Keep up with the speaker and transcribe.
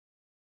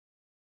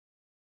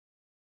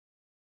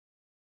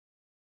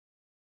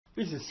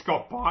This is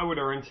Scott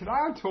Bywater, and today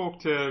I'd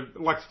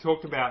like to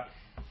talk about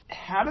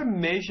how to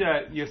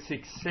measure your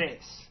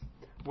success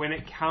when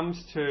it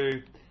comes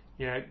to,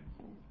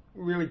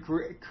 really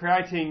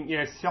creating,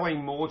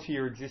 selling more to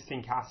your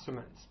existing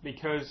customers.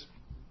 Because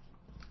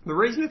the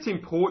reason it's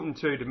important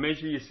to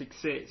measure your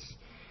success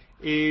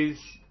is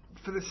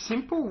for the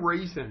simple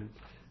reason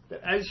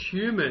that as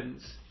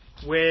humans,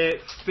 we're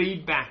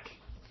feedback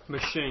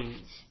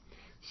machines.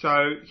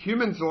 So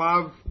humans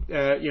love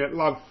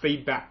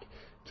feedback.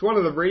 It's one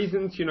of the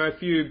reasons,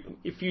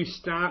 if you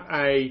start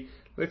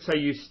let's say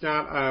you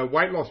start a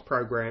weight loss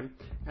program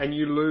and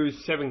you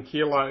lose 7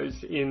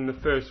 kilos in the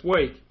first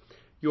week,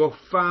 you're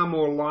far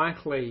more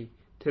likely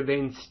to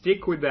then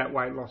stick with that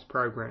weight loss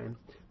program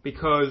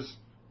because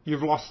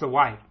you've lost the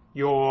weight.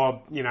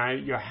 You're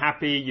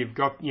happy. You've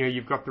got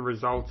the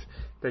results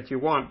that you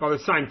want. By the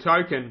same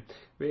token,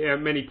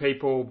 many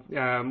people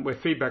we're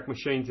feedback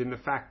machines in the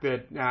fact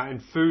that and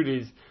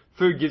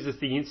food gives us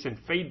the instant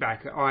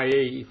feedback.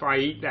 I.e., if I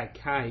eat that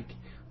cake,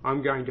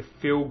 I'm going to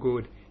feel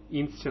good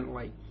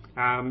instantly.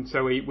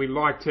 So we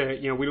like to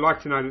know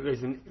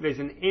that there's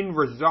an end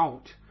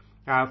result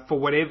for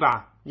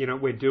whatever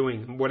we're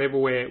doing, whatever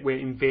we're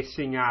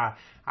investing our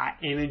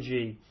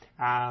energy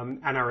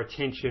and our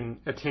attention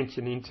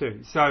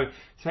into. So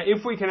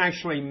if we can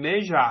actually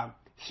measure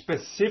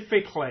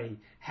specifically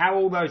how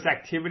all those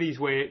activities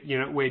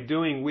we're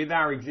doing with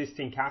our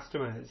existing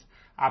customers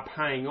are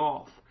paying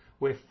off,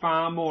 we're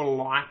far more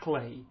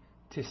likely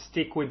to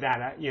stick with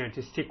that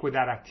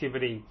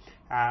activity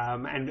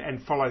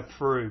and follow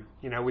through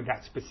with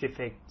that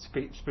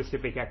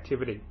specific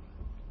activity.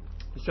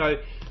 So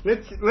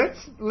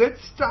let's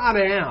start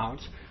out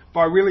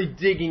by really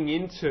digging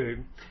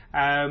into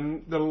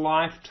the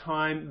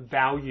lifetime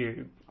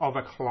value of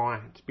a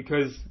client,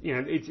 because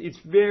it's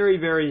very,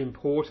 very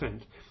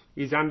important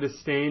is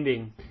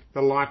understanding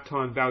the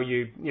lifetime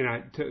value.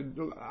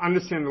 To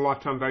understand the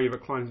lifetime value of a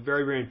client is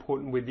very, very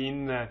important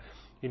within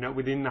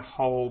the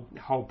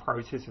whole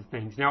process of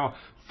things. Now,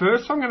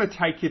 first I'm going to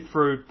take you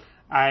through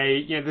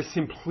the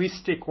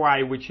simplistic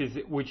way which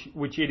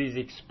it is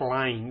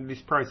explained.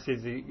 This process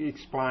is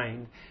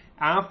explained.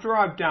 After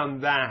I've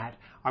done that,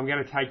 I'm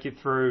going to take you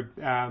through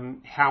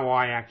how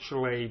I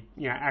actually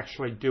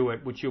do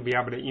it, which you'll be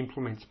able to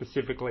implement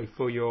specifically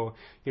for your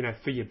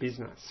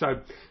business.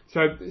 So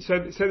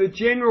the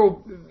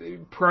general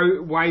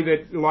way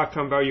that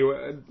lifetime value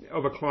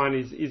of a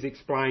client is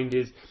explained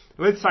is,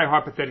 let's say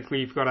hypothetically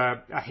you've got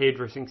a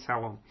hairdressing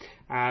salon,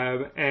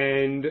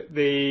 and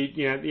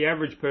the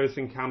average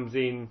person comes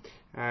in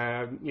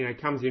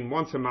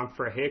once a month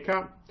for a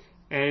haircut,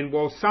 and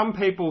while some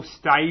people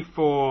stay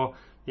for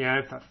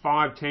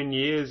 5-10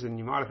 years, and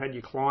you might have had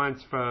your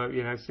clients for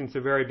since the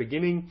very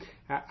beginning.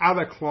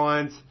 Other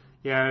clients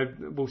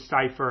will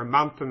stay for a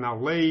month and they'll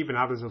leave, and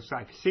others will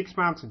stay for 6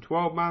 months and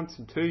 12 months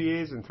and 2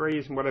 years and 3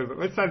 years and whatever. But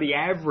let's say the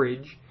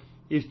average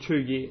is 2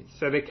 years,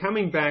 so they're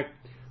coming back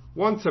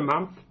once a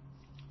month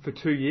for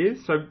 2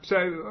 years. So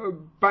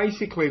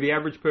basically, the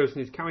average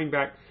person is coming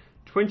back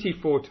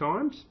 24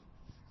 times,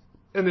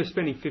 and they're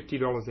spending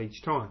 $50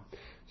 each time.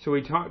 So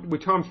we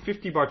times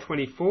 50 by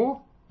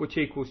 24. Which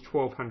equals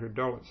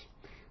 $1,200.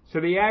 So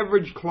the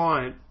average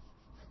client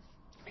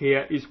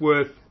here is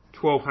worth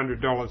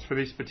 $1,200 for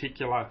this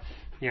particular,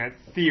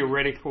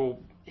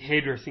 theoretical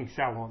hairdressing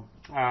salon.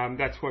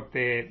 That's what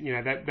they're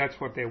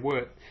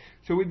worth.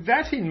 So with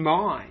that in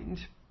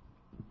mind,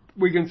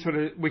 we can sort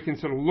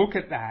of look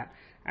at that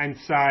and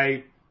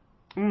say,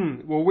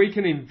 well, we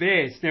can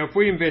invest. Now, if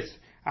we invest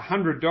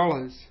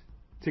 $100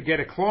 to get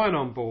a client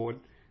on board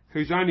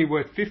who's only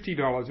worth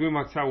 $50, we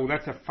might say, well,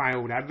 that's a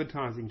failed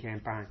advertising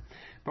campaign.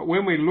 But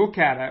when we look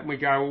at it and we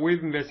go, well,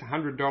 we've invested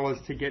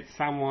 $100 to get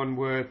someone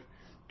worth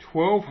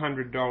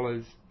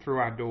 $1,200 through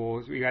our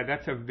doors, we go,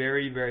 that's a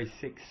very, very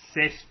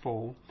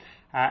successful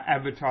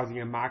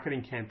advertising and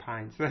marketing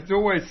campaign. So that's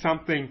always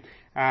something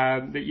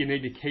that you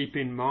need to keep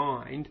in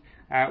mind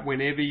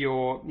whenever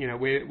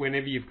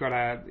you've got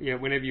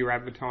whenever you're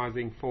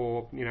advertising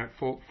for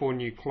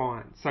new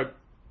clients.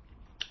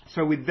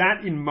 So with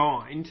that in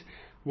mind,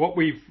 what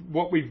we've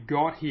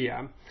got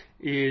here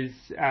is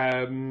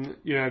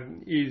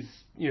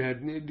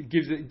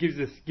gives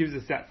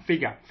us that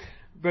figure.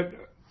 But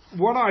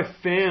what I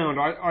found,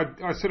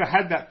 I sort of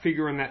had that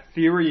figure and that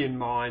theory in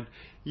mind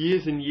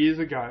years and years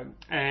ago,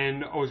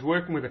 and I was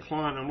working with a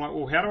client. I'm like,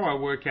 well, how do I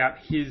work out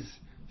his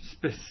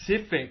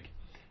specific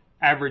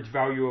average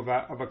value of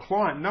a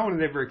client? No one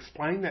had ever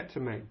explained that to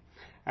me.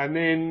 And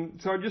then,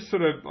 so I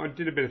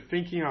did a bit of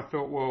thinking. I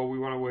thought, well, we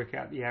want to work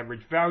out the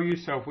average value.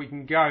 So if we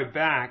can go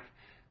back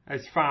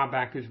as far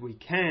back as we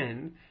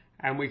can,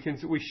 and we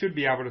should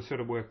be able to sort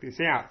of work this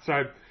out.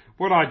 So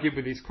what I did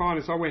with this client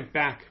is I went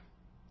back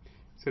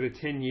sort of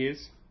 10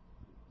 years.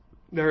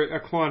 They're a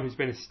client who had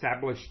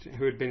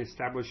been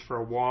established for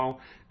a while.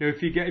 Now,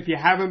 if you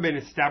haven't been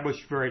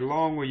established very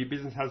long, or your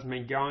business hasn't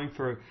been going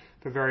for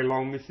very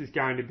long, this is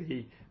going to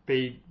be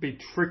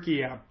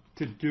trickier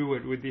to do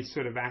it with this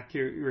sort of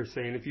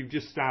accuracy. And if you've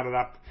just started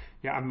up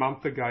a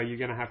month ago, you're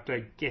going to have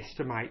to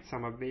guesstimate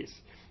some of this,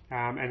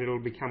 and it'll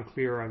become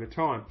clearer over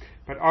time.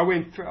 But I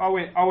went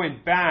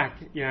back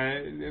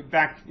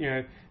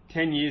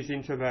 10 years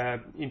into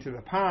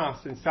the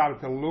past and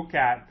started to look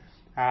at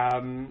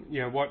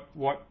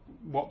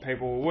what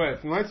people were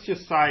worth. And let's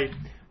just say,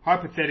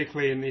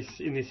 hypothetically, in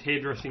this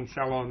hairdressing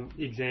salon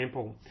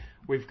example,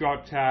 we've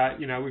got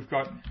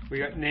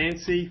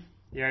Nancy.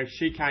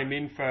 She came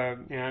in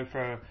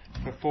for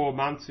 4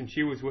 months and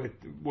she was worth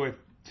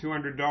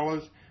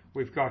 $200.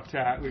 We've got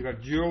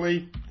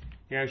Julie.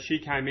 She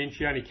came in.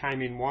 She only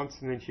came in once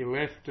and then she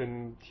left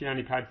and she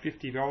only paid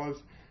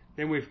 $50.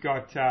 Then we've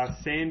got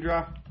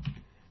Sandra,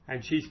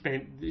 and she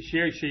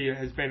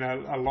has been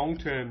a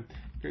long-term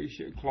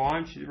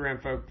client. She's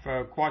around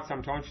for quite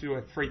some time. She's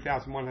worth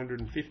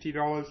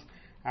 $3,150.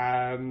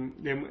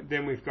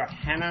 Then we've got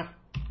Hannah,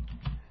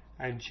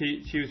 and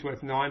she was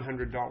worth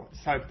 $900.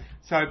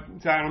 So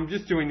I'm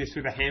just doing this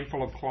with a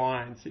handful of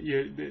clients.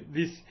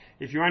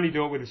 If you only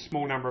do it with a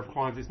small number of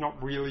clients, it's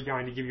not really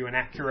going to give you an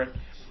accurate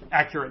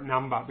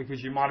number,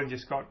 because you might have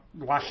just got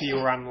lucky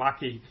or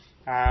unlucky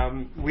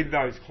with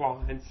those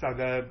clients. So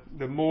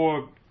the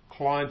more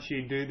clients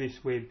you do this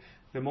with,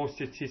 the more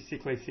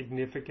statistically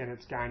significant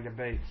it's going to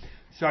be.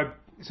 So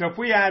if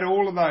we add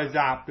all of those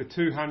up, the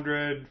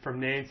 200 from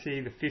Nancy,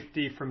 the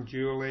 50 from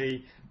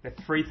Julie, the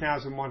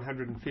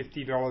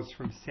 $3,150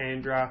 from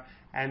Sandra,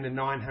 and the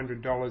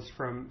 $900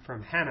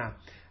 from Hannah,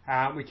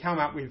 we come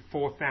up with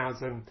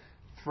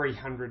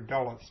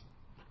 $4,300.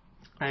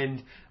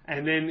 And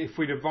then if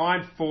we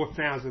divide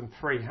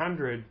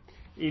 4,300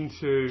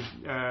 into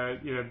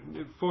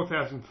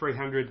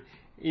 4,300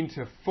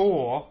 into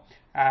 4,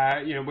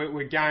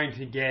 we're going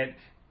to get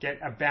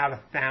about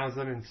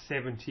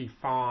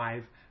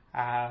 $1,075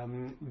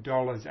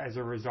 as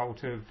a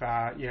result of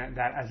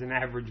that as an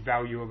average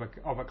value of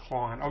a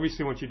client.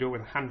 Obviously, once you do it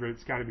with 100,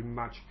 it's going to be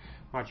much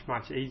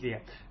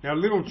easier. Now, a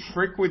little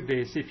trick with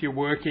this,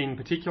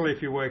 particularly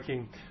if you're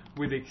working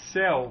with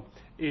Excel,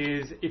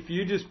 is if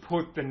you just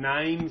put the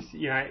names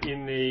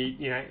in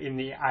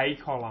the A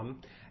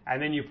column,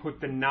 and then you put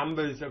the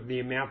numbers of the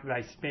amount that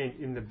they spent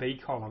in the B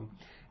column.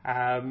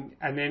 And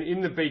then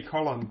in the B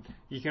column,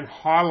 you can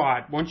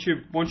highlight once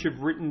you've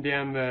written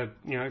down the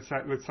let's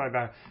say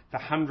the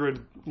 100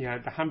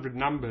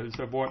 numbers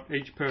of what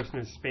each person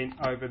has spent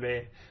over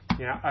the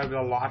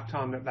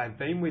lifetime that they've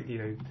been with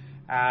you.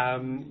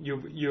 And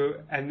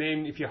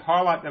then if you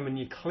highlight them and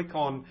you click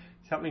on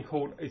something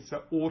called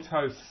the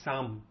auto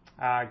sum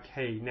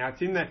key. Now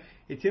it's in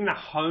the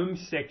home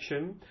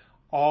section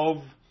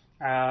of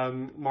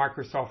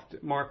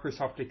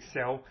Microsoft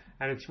Excel,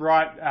 and it's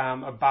right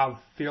above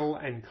fill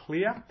and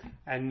clear,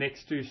 and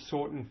next to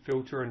sort and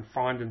filter and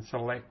find and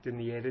select in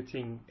the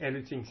editing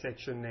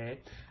section there,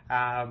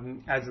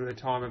 as of the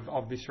time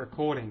of this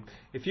recording.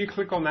 If you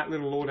click on that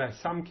little auto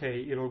sum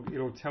key,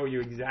 it'll tell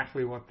you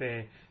exactly what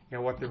they're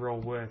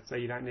all worth, so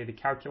you don't need a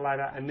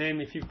calculator. And then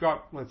if you've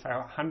got, let's say,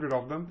 100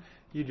 of them,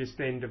 you just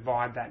then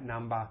divide that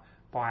number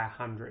by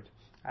 100,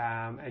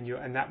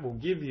 and that will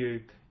give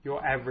you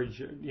your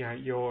average,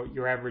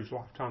 your average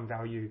lifetime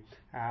value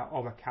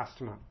of a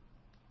customer.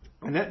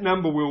 And that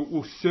number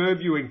will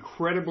serve you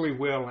incredibly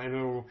well,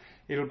 and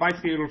it'll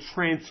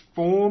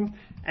transform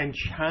and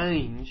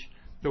change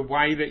the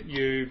way that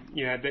you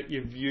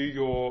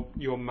view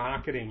your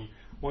marketing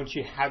once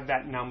you have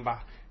that number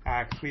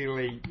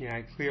clearly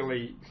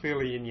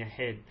in your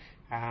head.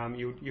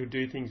 You'll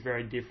do things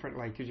very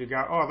differently, because you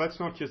go, oh,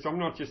 I'm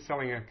not just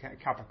selling a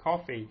cup of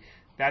coffee.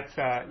 That's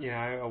a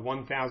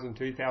 $1,000,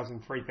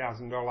 $2,000,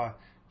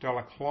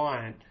 $3,000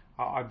 client.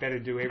 I better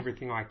do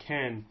everything I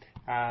can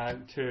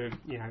to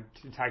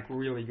take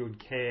really good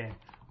care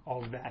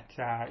of that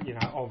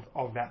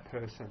of that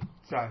person.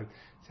 So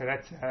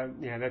that's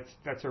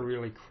a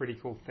really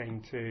critical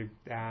thing to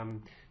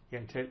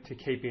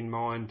keep in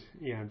mind.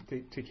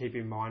 To keep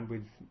in mind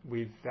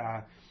with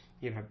that.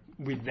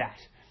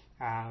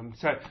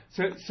 So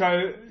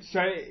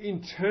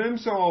in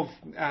terms of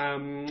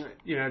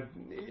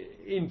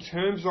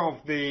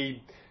the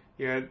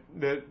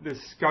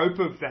scope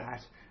of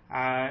that,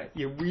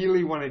 you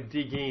really want to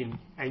dig in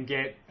and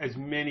get as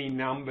many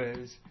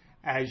numbers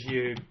as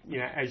you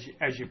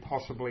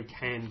possibly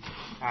can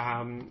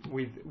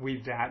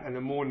with that, and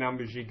the more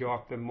numbers you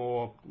got, the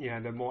more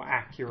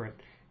accurate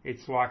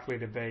it's likely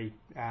to be.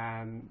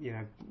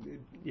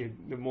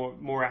 The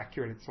more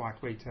accurate it's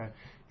likely to.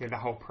 The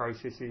whole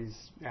process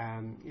is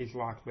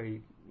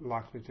likely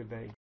to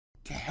be.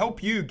 To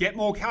help you get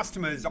more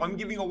customers, I'm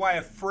giving away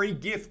a free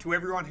gift to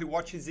everyone who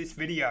watches this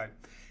video.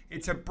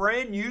 It's a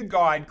brand new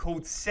guide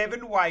called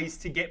 7 Ways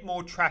to Get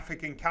More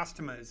Traffic and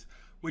Customers,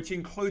 which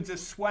includes a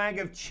swag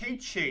of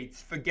cheat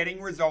sheets for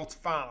getting results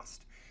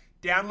fast.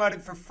 Download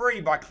it for free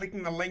by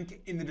clicking the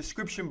link in the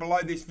description below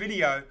this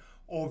video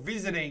or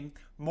visiting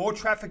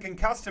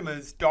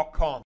moretrafficandcustomers.com.